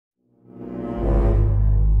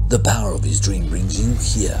The power of his dream brings you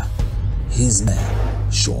here. His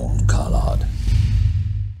man, Sean Carlard.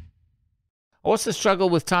 What's the struggle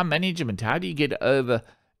with time management? How do you get over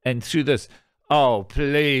and through this? Oh,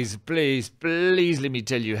 please, please, please let me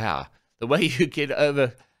tell you how. The way you get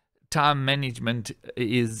over time management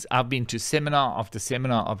is I've been to seminar after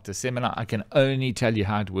seminar after seminar. I can only tell you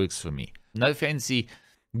how it works for me. No fancy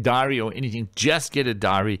diary or anything. Just get a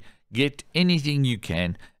diary. Get anything you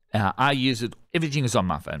can. I use it. Everything is on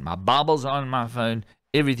my phone. My Bible's on my phone.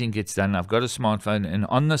 Everything gets done. I've got a smartphone. And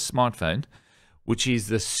on the smartphone, which is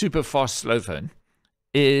the super fast slow phone,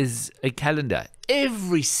 is a calendar.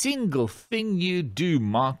 Every single thing you do,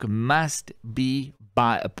 Mark, must be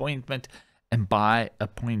by appointment and by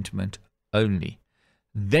appointment only.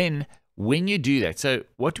 Then when you do that, so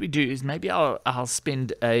what we do is maybe I'll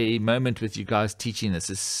spend a moment with you guys teaching this.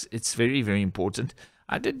 It's very, very important.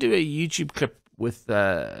 I did do a YouTube clip with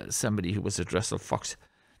somebody who was at Russell Fox,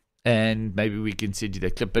 and maybe we can send you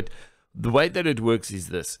that clip. But the way that it works is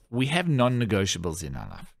this. We have non-negotiables in our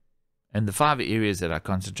life. And the 5 areas that I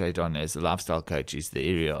concentrate on as a lifestyle coach is the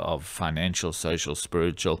area of financial, social,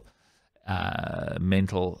 spiritual,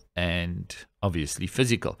 mental, and obviously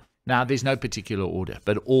physical. Now, there's no particular order,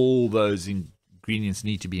 but all those ingredients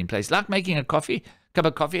need to be in place. Like making a cup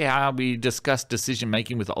of coffee, how we discussed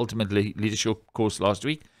decision-making with the Ultimate Leadership course last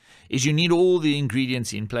week, is you need all the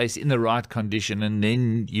ingredients in place in the right condition, and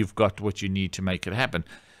then you've got what you need to make it happen.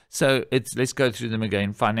 So let's go through them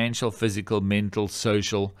again. Financial, physical, mental,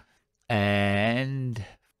 social, and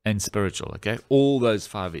spiritual, okay? All those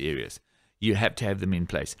 5 areas. You have to have them in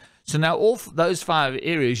place. So now all those 5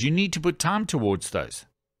 areas, you need to put time towards those.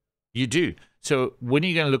 You do. So when are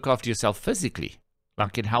you going to look after yourself physically,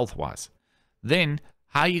 like in health-wise? Then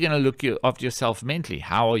how are you going to look after yourself mentally?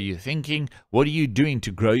 How are you thinking? What are you doing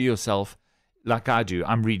to grow yourself like I do?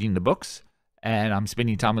 I'm reading the books, and I'm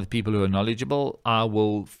spending time with people who are knowledgeable. I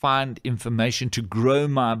will find information to grow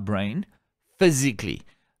my brain physically.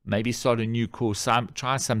 Maybe start a new course,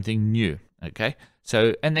 try something new, okay?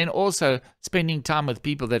 So, and then also spending time with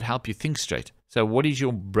people that help you think straight. So what is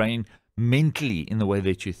your brain mentally in the way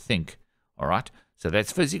that you think, all right? So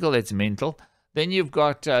that's physical, that's mental. Then you've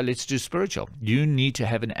got, let's do spiritual. You need to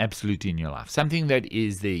have an absolute in your life, something that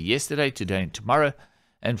is there yesterday, today, and tomorrow.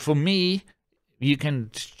 And for me, you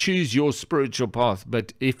can choose your spiritual path,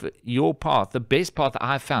 but if your path, the best path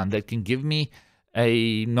I found that can give me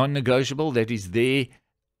a non-negotiable that is there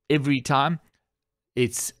every time,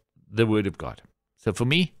 it's the Word of God. So for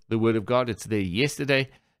me, the Word of God, it's there yesterday,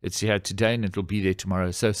 it's here today, and it'll be there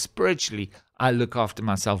tomorrow. So spiritually, I look after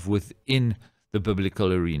myself within the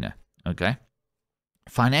biblical arena, okay?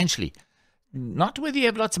 Financially, not whether you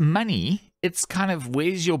have lots of money, it's kind of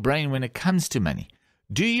where's your brain when it comes to money.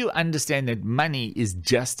 Do you understand that money is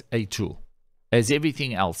just a tool, as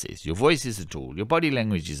everything else is? Your voice is a tool, your body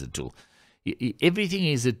language is a tool. Everything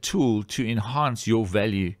is a tool to enhance your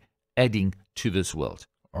value adding to this world,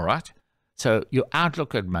 all right? So your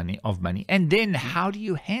outlook of money, and then how do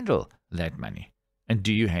you handle that money? And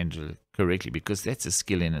do you handle it correctly? Because that's a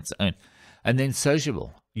skill in its own. And then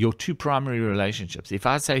sociable, your 2 primary relationships. If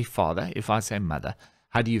I say father, if I say mother,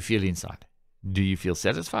 how do you feel inside? Do you feel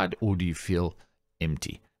satisfied or do you feel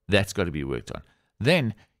empty? That's got to be worked on.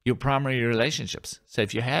 Then your primary relationships. So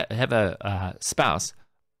if you have a spouse,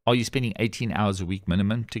 are you spending 18 hours a week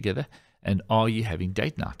minimum together? And are you having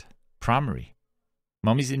date night? Primary.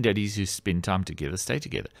 Mommies and daddies who spend time together, stay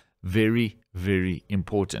together. Very, very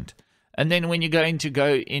important. And then when you're going to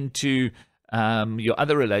go into your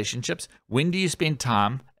other relationships, when do you spend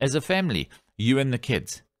time as a family? You and the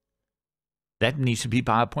kids. That needs to be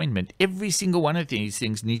by appointment. Every single one of these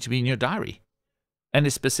things need to be in your diary. And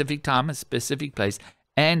a specific time, a specific place.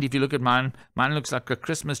 And if you look at mine looks like a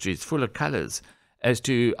Christmas tree. It's full of colors. As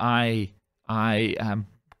to I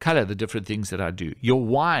color the different things that I do. Your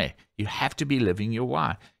why. You have to be living your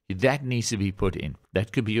why. That needs to be put in.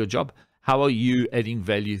 That could be your job. How are you adding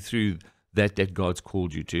value through that God's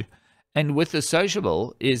called you to? And with the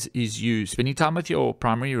sociable is you spending time with your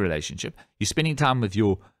primary relationship. You're spending time with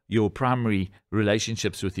your primary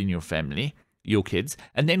relationships within your family, your kids.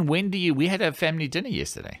 And then we had a family dinner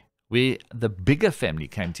yesterday where the bigger family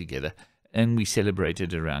came together and we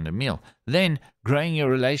celebrated around a meal. Then growing your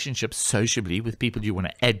relationships sociably with people you want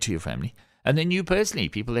to add to your family. And then you personally,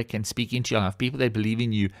 people that can speak into your life, people that believe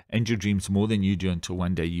in you and your dreams more than you do until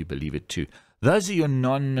one day you believe it too. Those are your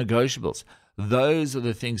non-negotiables. Those are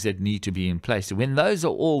the things that need to be in place. When those are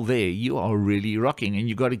all there, you are really rocking, and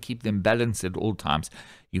you got to keep them balanced at all times.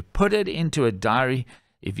 You put it into a diary.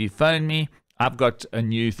 If you phone me, I've got a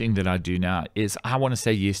new thing that I do now is I want to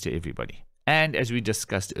say yes to everybody. And as we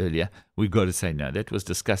discussed earlier, we've got to say no. That was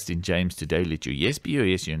discussed in James today. Let your yes be your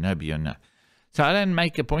yes, your no be your no. So I don't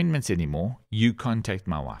make appointments anymore. You contact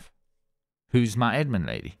my wife, who's my admin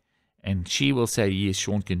lady. And she will say, yes,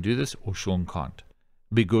 Sean can do this, or Sean can't.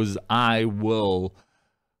 Because I will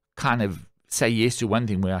kind of say yes to one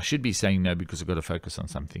thing where I should be saying no because I've got to focus on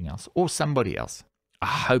something else or somebody else. I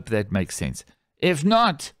hope that makes sense. If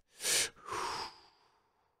not,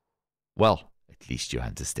 well, at least you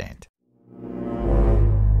understand.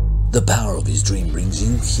 The power of his dream brings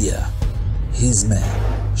you here. His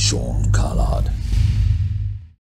man, Sean Carlard.